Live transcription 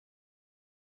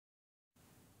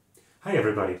Hi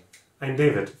everybody, I'm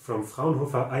David from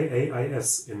Fraunhofer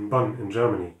IAIS in Bonn in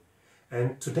Germany,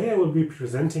 and today I will be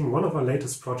presenting one of our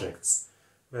latest projects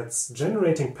that's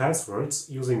generating passwords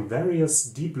using various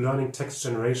deep learning text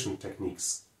generation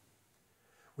techniques.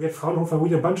 We at Fraunhofer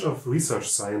are a bunch of research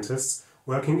scientists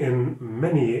working in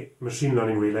many machine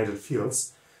learning related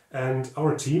fields, and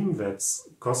our team, that's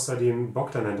Kostadin,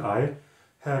 Bogdan and I,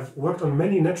 have worked on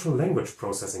many natural language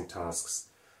processing tasks.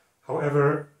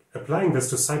 However, applying this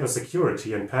to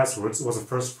cybersecurity and passwords was a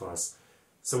first for us,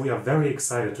 so we are very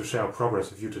excited to share our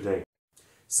progress with you today.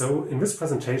 So in this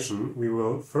presentation we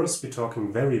will first be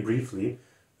talking very briefly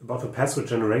about the password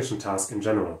generation task in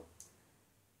general.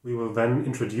 We will then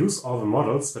introduce all the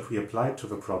models that we applied to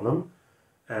the problem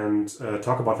and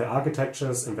talk about their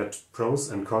architectures and their pros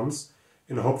and cons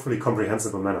in a hopefully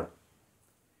comprehensible manner.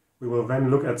 We will then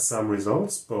look at some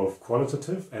results, both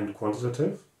qualitative and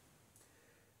quantitative,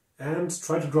 and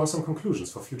try to draw some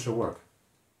conclusions for future work.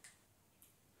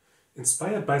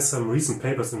 Inspired by some recent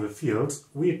papers in the field,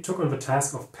 we took on the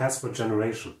task of password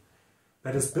generation.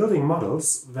 That is, building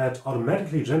models that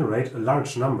automatically generate a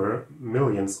large number,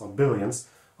 millions or billions,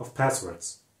 of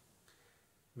passwords.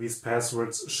 These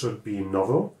passwords should be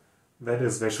novel, that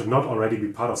is, they should not already be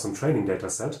part of some training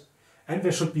dataset, and they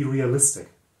should be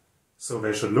realistic. So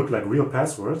they should look like real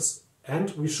passwords, and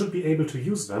we should be able to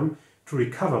use them to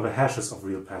recover the hashes of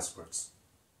real passwords.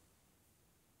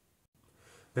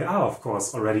 There are, of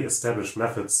course, already established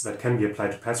methods that can be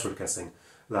applied to password guessing,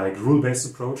 like rule-based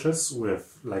approaches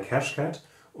like Hashcat,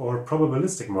 or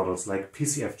probabilistic models like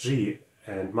PCFG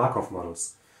and Markov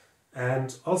models.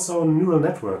 And also neural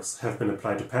networks have been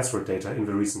applied to password data in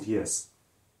the recent years.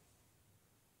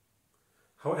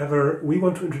 However, we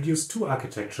want to introduce two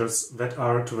architectures that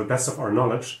are, to the best of our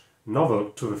knowledge, novel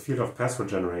to the field of password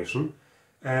generation,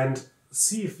 and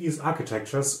see if these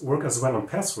architectures work as well on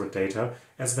password data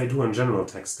as they do on general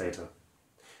text data.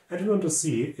 And we want to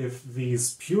see if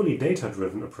these purely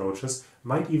data-driven approaches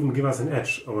might even give us an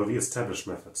edge over the established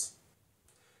methods.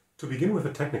 To begin with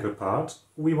the technical part,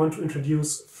 we want to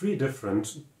introduce three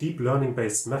different deep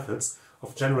learning-based methods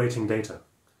of generating data: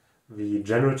 the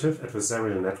generative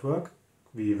adversarial network,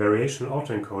 the variational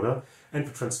autoencoder, and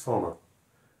the transformer.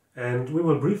 And we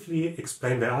will briefly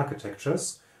explain their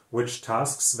architectures, which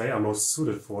tasks they are most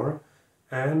suited for,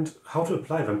 and how to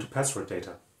apply them to password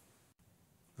data.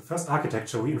 The first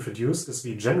architecture we introduce is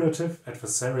the generative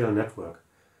adversarial network.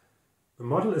 The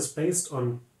model is based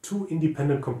on two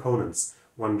independent components,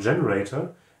 one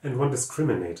generator and one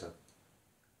discriminator.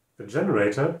 The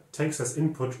generator takes as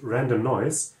input random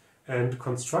noise and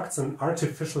constructs an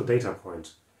artificial data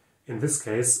point, in this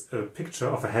case a picture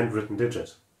of a handwritten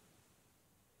digit.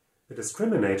 The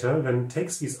discriminator then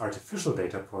takes these artificial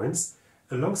data points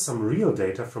along some real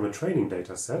data from a training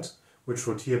dataset, which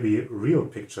would here be real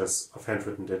pictures of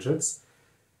handwritten digits,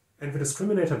 and the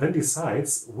discriminator then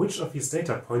decides which of these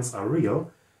data points are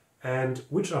real and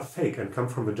which are fake and come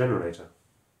from the generator.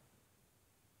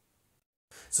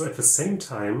 So at the same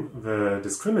time, the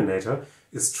discriminator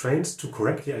is trained to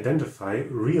correctly identify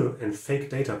real and fake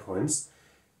data points,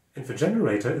 and the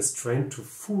generator is trained to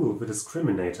fool the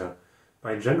discriminator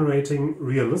by generating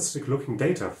realistic-looking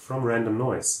data from random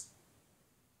noise.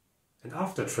 And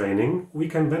after training, we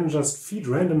can then just feed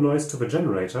random noise to the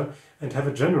generator and have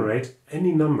it generate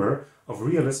any number of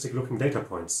realistic-looking data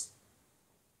points.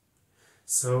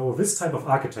 So this type of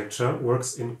architecture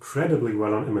works incredibly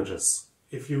well on images.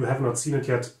 If you have not seen it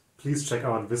yet, please check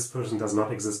out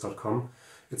thispersondoesnotexist.com.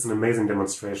 It's an amazing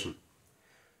demonstration.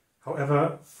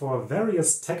 However, for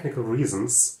various technical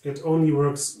reasons, it only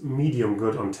works medium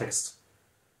good on text.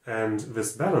 And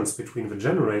this balance between the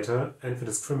generator and the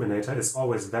discriminator is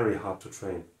always very hard to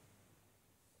train.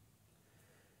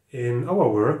 In our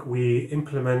work, we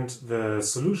implement the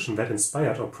solution that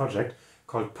inspired our project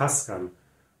called PassGAN,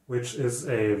 which is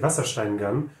a Wasserstein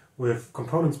gun with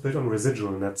components built on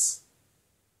residual nets.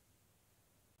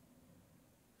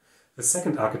 The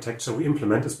second architecture we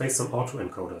implement is based on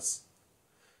autoencoders.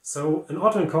 So an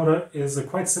autoencoder is a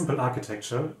quite simple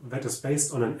architecture that is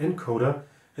based on an encoder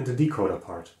and a decoder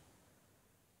part.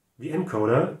 The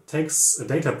encoder takes a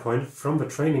data point from the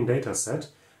training dataset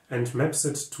and maps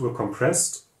it to a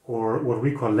compressed, or what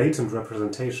we call latent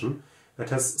representation, that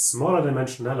has smaller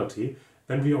dimensionality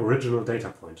than the original data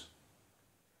point.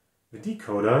 The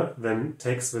decoder then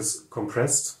takes this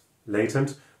compressed,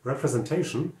 latent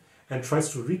representation and tries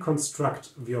to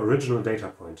reconstruct the original data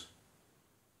point.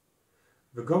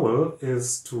 The goal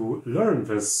is to learn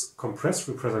this compressed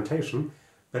representation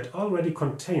that already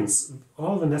contains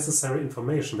all the necessary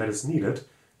information that is needed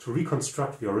to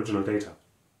reconstruct the original data.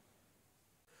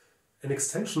 An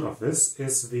extension of this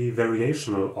is the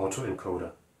variational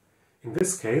autoencoder. In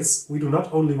this case, we do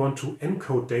not only want to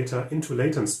encode data into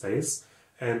latent space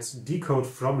and decode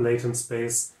from latent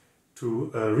space to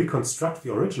reconstruct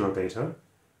the original data,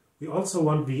 we also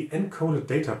want the encoded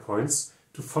data points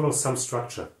to follow some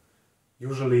structure,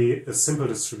 usually a simple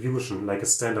distribution like a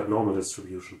standard normal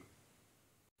distribution.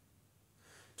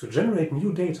 To generate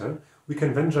new data, we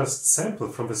can then just sample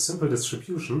from the simple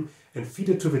distribution and feed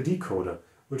it to the decoder,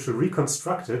 which will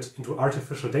reconstruct it into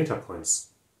artificial data points.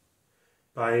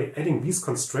 By adding these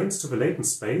constraints to the latent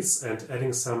space and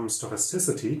adding some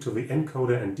stochasticity to the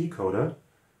encoder and decoder,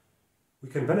 we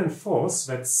can then enforce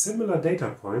that similar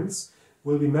data points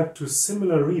will be mapped to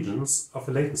similar regions of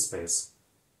the latent space.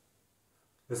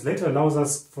 This later allows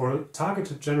us for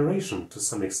targeted generation to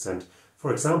some extent.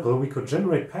 For example, we could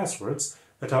generate passwords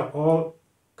that are all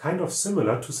kind of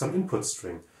similar to some input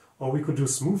string, or we could do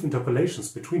smooth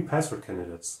interpolations between password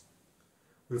candidates.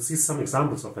 We'll see some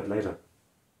examples of that later.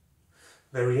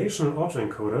 Variational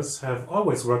autoencoders have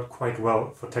always worked quite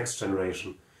well for text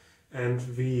generation, and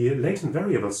the latent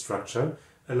variable structure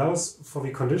allows for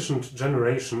the conditioned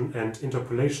generation and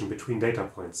interpolation between data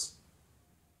points.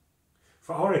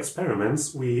 For our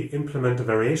experiments, we implement a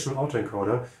variational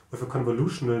autoencoder with a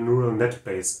convolutional neural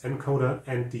net-based encoder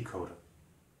and decoder.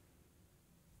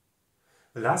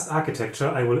 The last architecture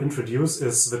I will introduce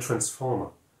is the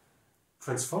transformer.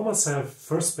 Transformers have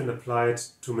first been applied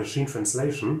to machine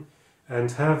translation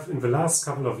and have in the last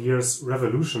couple of years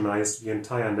revolutionized the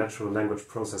entire natural language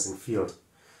processing field,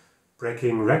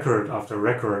 breaking record after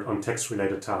record on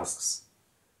text-related tasks.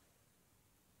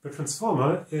 The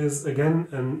transformer is again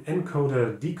an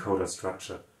encoder-decoder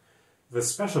structure. The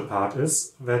special part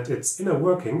is that its inner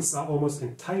workings are almost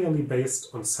entirely based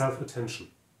on self-attention.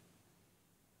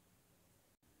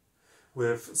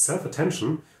 With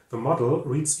self-attention, the model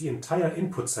reads the entire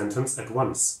input sentence at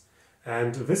once,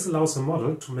 and this allows the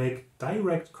model to make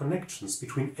direct connections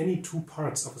between any two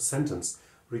parts of a sentence,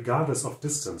 regardless of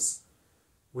distance,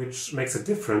 which makes it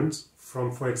different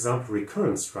from, for example,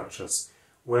 recurrent structures,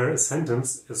 where a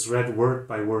sentence is read word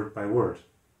by word by word.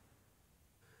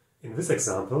 In this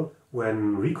example,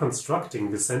 when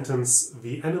reconstructing the sentence,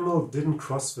 the animal didn't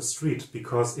cross the street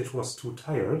because it was too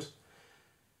tired,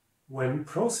 when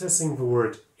processing the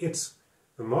word it,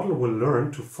 the model will learn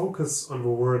to focus on the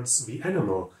words the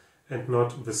animal and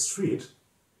not the street,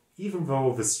 even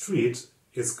though the street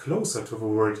is closer to the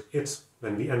word it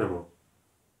than the animal.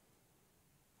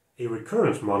 A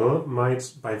recurrent model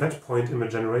might, by that point in the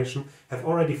generation, have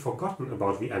already forgotten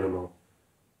about the animal.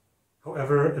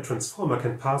 However, a transformer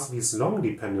can pass these long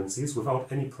dependencies without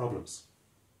any problems.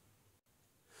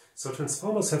 So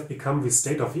transformers have become the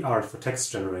state-of-the-art for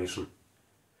text generation.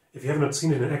 If you have not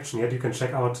seen it in action yet, you can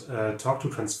check out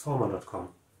talktotransformer.com.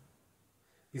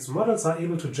 These models are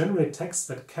able to generate text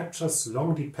that captures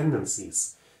long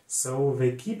dependencies, so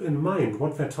they keep in mind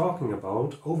what they're talking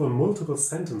about over multiple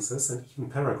sentences and even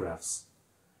paragraphs.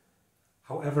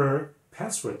 However,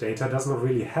 password data does not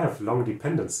really have long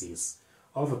dependencies.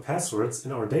 All the passwords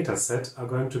in our dataset are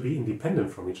going to be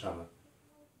independent from each other.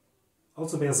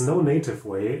 Also, there's no native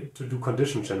way to do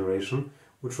condition generation,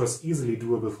 which was easily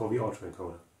doable for the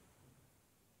autoencoder.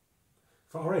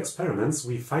 For our experiments,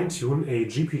 we fine-tune a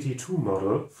GPT-2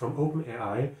 model from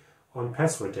OpenAI on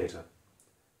password data.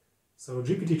 So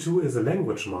GPT-2 is a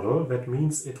language model. That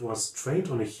means it was trained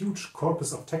on a huge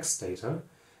corpus of text data,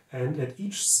 and at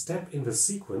each step in the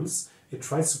sequence, it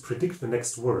tries to predict the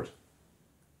next word.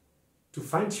 To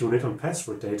fine-tune it on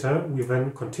password data, we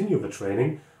then continue the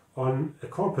training on a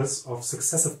corpus of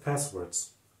successive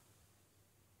passwords.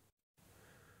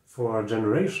 For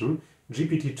generation,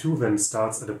 GPT-2 then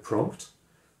starts at a prompt,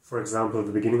 for example,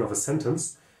 the beginning of a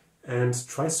sentence, and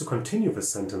tries to continue the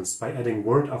sentence by adding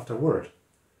word after word.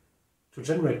 To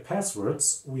generate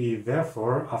passwords, we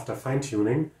therefore, after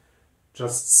fine-tuning,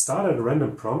 just start at a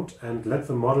random prompt and let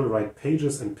the model write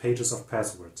pages and pages of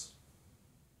passwords.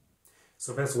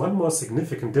 So there's one more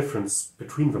significant difference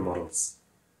between the models.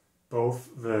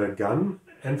 Both the GAN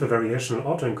and the variational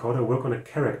autoencoder work on a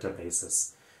character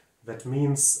basis. That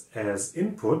means, as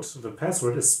input, the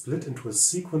password is split into a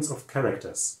sequence of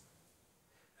characters.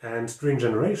 And during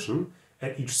generation,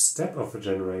 at each step of the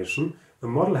generation, the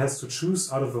model has to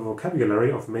choose out of a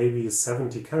vocabulary of maybe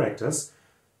 70 characters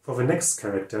for the next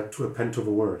character to append to the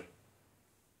word.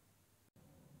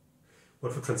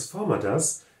 What the transformer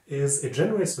does is it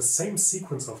generates the same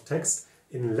sequence of text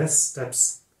in less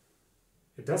steps.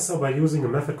 It does so by using a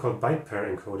method called byte pair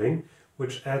encoding,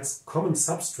 which adds common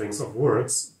substrings of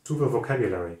words to the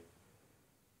vocabulary.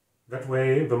 That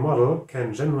way, the model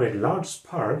can generate large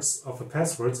parts of the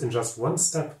passwords in just one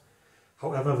step.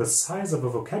 However, the size of the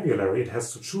vocabulary it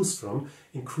has to choose from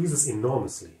increases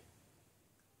enormously.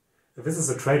 This is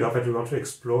a trade-off that we want to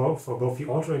explore for both the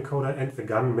autoencoder and the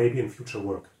GAN maybe in future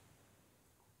work.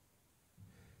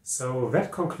 So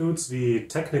that concludes the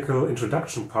technical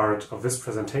introduction part of this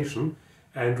presentation,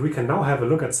 and we can now have a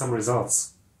look at some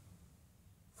results.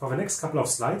 For the next couple of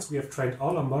slides, we have trained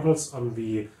all our models on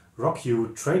the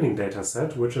RockU training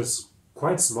dataset, which is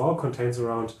quite small, contains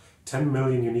around 10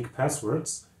 million unique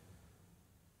passwords.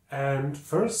 And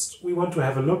first, we want to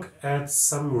have a look at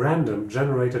some random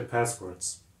generated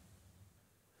passwords.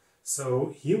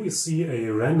 So here we see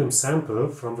a random sample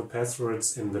from the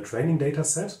passwords in the training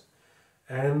dataset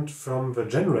and from the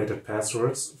generated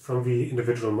passwords from the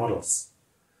individual models.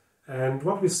 And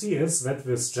what we see is that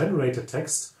this generated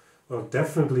text, well,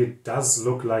 definitely does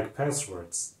look like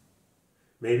passwords.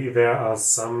 Maybe there are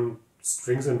some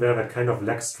strings in there that kind of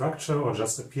lack structure or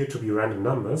just appear to be random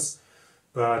numbers,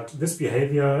 but this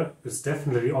behavior is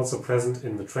definitely also present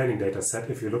in the training dataset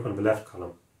if you look on the left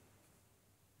column.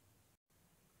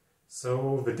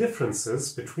 So the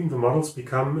differences between the models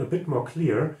become a bit more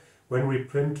clear when we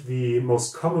print the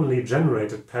most commonly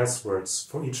generated passwords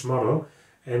for each model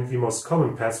and the most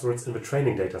common passwords in the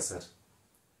training dataset.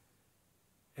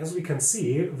 As we can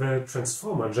see, the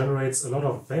transformer generates a lot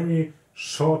of very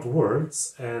short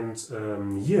words and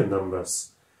year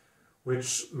numbers,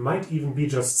 which might even be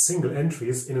just single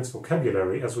entries in its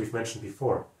vocabulary, as we've mentioned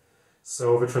before.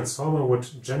 So the transformer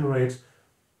would generate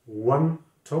one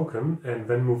token and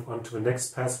then move on to the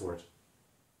next password.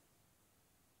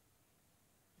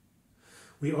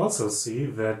 We also see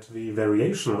that the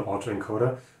variational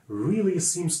autoencoder really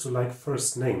seems to like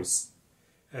first names,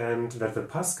 and that the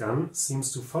PASCAN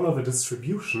seems to follow the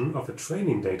distribution of the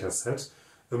training dataset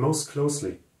the most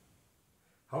closely.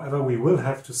 However, we will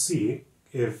have to see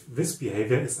if this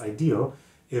behavior is ideal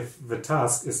if the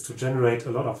task is to generate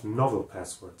a lot of novel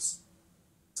passwords.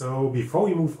 So before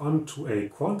we move on to a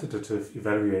quantitative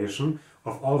evaluation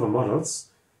of all the models,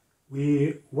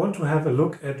 we want to have a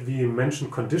look at the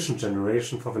mentioned condition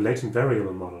generation for the latent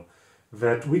variable model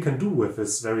that we can do with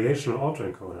this variational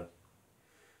autoencoder.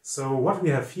 So what we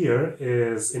have here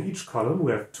is in each column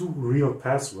we have two real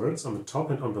passwords on the top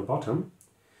and on the bottom,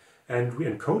 and we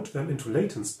encode them into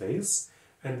latent space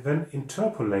and then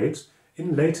interpolate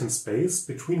in latent space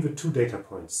between the two data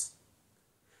points.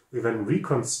 We then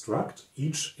reconstruct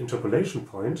each interpolation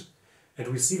point, and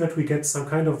we see that we get some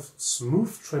kind of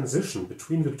smooth transition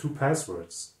between the two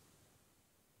passwords.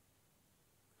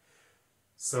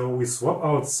 So we swap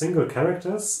out single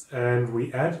characters and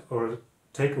we add or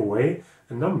take away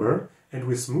a number, and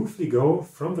we smoothly go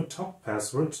from the top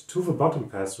password to the bottom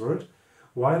password,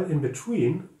 while in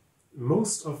between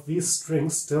most of these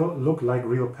strings still look like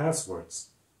real passwords.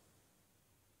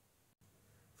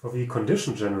 For the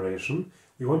condition generation,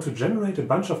 we want to generate a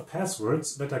bunch of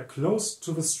passwords that are close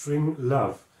to the string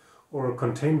love or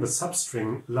contain the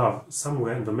substring love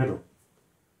somewhere in the middle.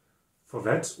 For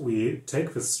that, we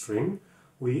take this string,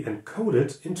 we encode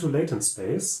it into latent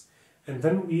space, and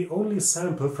then we only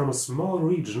sample from a small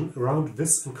region around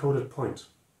this encoded point.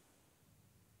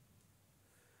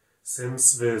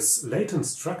 Since this latent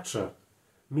structure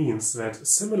means that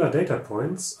similar data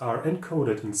points are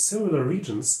encoded in similar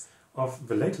regions of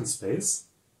the latent space,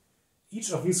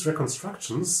 each of these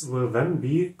reconstructions will then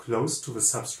be close to the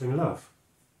substring love.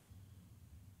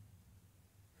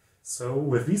 So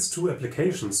with these two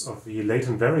applications of the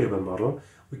latent variable model,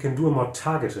 we can do a more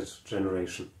targeted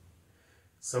generation.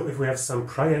 So if we have some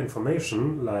prior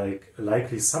information, like a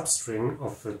likely substring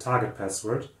of the target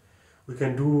password, we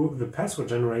can do the password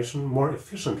generation more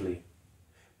efficiently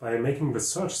by making the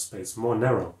search space more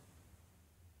narrow.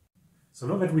 So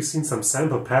now that we've seen some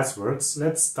sample passwords,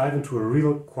 let's dive into a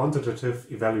real quantitative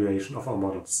evaluation of our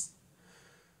models.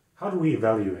 How do we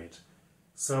evaluate?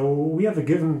 So we have a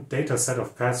given data set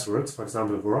of passwords, for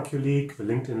example the RockU leak, the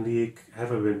LinkedIn leak,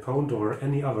 Have I Been Pwned or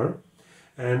any other,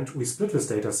 and we split this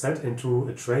data set into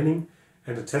a training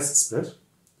and a test split.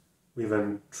 We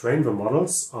then train the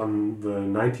models on the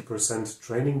 90%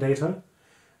 training data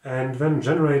and then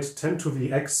generate 10 to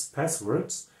the x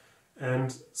passwords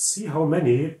and see how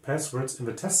many passwords in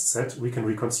the test set we can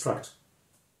reconstruct.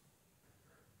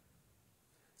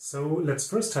 So let's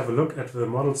first have a look at the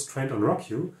models trained on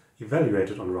RockU,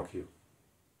 evaluated on RockU.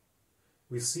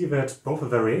 We see that both the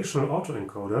variational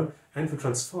autoencoder and the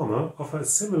transformer offer a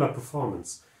similar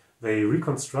performance. They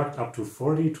reconstruct up to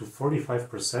 40 to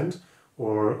 45%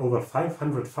 or over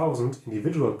 500,000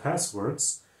 individual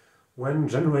passwords when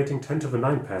generating 10 to the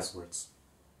 9 passwords.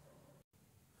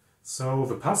 So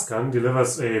the PASCAN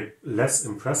delivers a less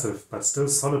impressive but still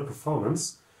solid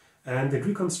performance, and it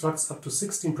reconstructs up to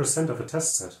 16% of a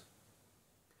test set.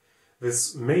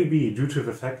 This may be due to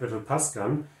the fact that the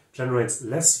Bogdan generates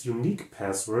less unique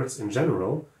passwords in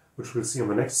general, which we'll see on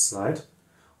the next slide,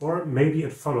 or maybe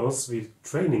it follows the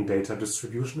training data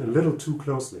distribution a little too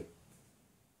closely.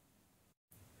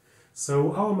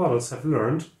 So our models have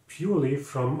learned, purely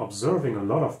from observing a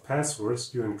lot of passwords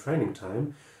during training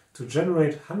time, to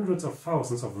generate hundreds of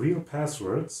thousands of real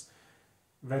passwords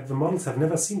that the models have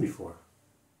never seen before.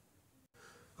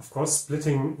 Of course,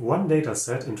 splitting one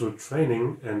dataset into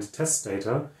training and test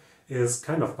data is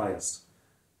kind of biased.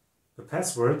 The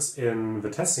passwords in the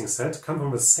testing set come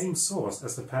from the same source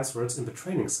as the passwords in the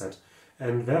training set,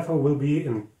 and therefore will be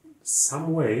in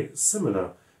some way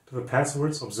similar to the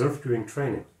passwords observed during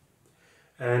training.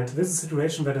 And this is a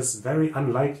situation that is very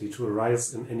unlikely to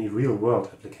arise in any real-world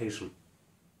application.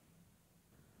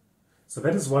 So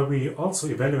that is why we also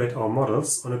evaluate our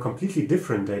models on a completely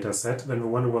different dataset than the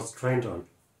one it was trained on.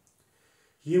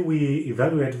 Here we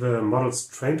evaluate the models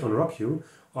trained on RockU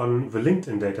on the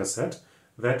LinkedIn dataset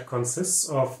that consists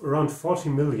of around 40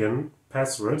 million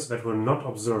passwords that were not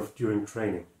observed during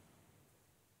training.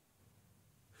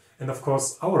 And of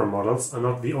course, our models are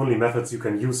not the only methods you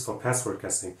can use for password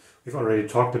guessing. We've already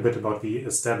talked a bit about the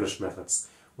established methods,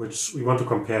 which we want to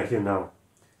compare here now.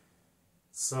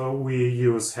 So we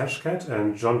use Hashcat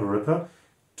and John the Ripper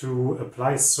to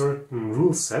apply certain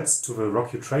rule sets to the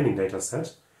RockU training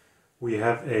dataset. We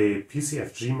have a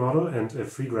PCFG model and a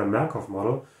 3-gram Markov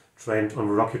model trained on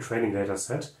the RockU training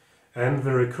dataset, and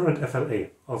the recurrent FLA,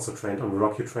 also trained on the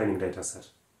RockU training dataset.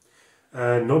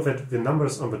 Note that the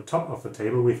numbers on the top of the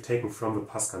table we've taken from the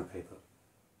Bogdan paper.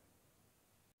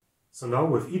 So now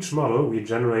with each model we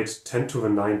generate 10 to the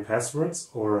 9 passwords,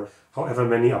 or however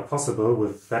many are possible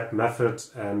with that method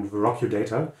and the RockU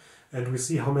data, and we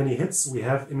see how many hits we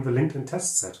have in the LinkedIn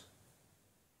test set.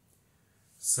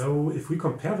 So if we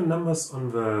compare the numbers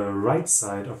on the right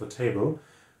side of the table,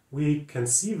 we can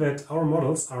see that our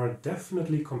models are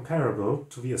definitely comparable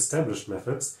to the established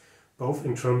methods, both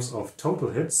in terms of total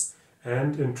hits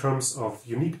and in terms of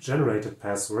unique generated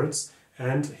passwords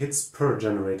and hits per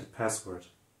generated password.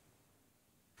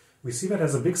 We see that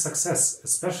as a big success,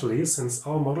 especially since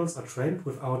our models are trained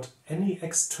without any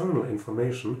external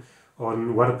information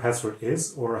on what a password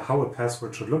is or how a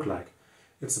password should look like.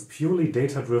 It's a purely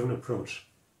data-driven approach.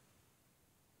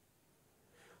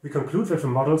 We conclude that the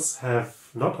models have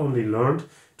not only learned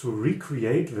to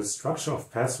recreate the structure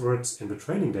of passwords in the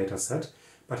training dataset,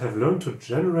 but have learned to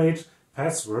generate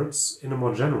passwords in a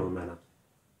more general manner.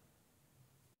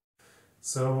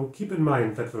 So keep in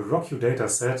mind that the RockU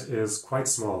dataset is quite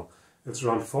small. It's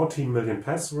around 14 million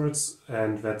passwords,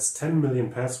 and that's 10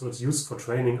 million passwords used for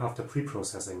training after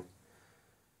pre-processing.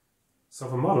 So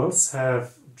the models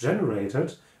have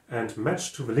generated and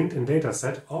matched to the LinkedIn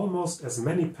dataset almost as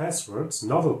many passwords,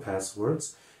 novel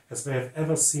passwords, as they have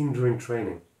ever seen during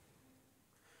training.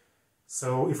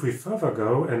 So if we further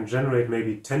go and generate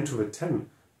maybe 10 to the 10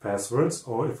 passwords,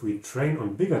 or if we train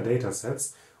on bigger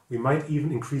datasets, we might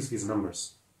even increase these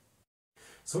numbers.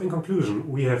 So in conclusion,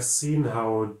 we have seen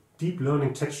how deep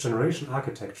learning text generation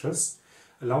architectures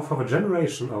allow for the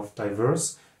generation of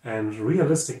diverse and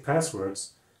realistic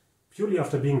passwords, purely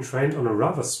after being trained on a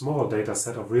rather small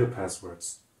dataset of real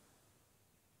passwords.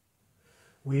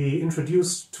 We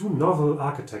introduced two novel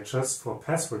architectures for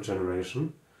password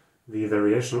generation, the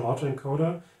variational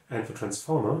autoencoder and the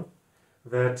transformer,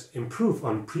 that improve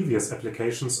on previous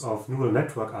applications of neural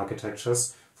network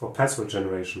architectures for password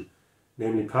generation,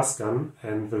 namely Bogdan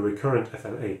and the recurrent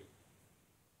FLA.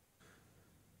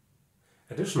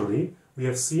 Additionally, we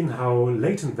have seen how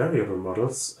latent variable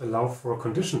models allow for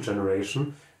condition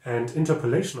generation and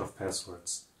interpolation of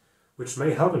passwords, which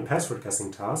may help in password guessing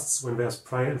tasks when there's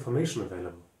prior information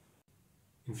available.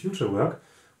 In future work,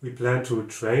 we plan to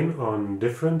train on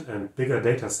different and bigger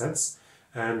datasets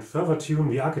and further tune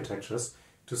the architectures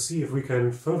to see if we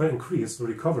can further increase the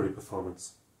recovery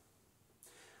performance.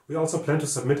 We also plan to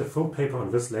submit a full paper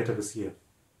on this later this year.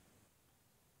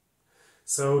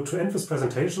 So to end this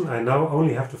presentation, I now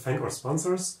only have to thank our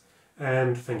sponsors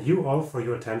and thank you all for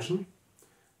your attention.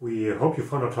 We hope you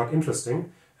found our talk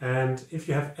interesting, and if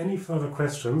you have any further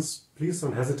questions, please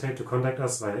don't hesitate to contact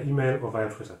us via email or via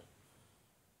Twitter.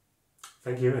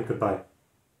 Thank you and goodbye.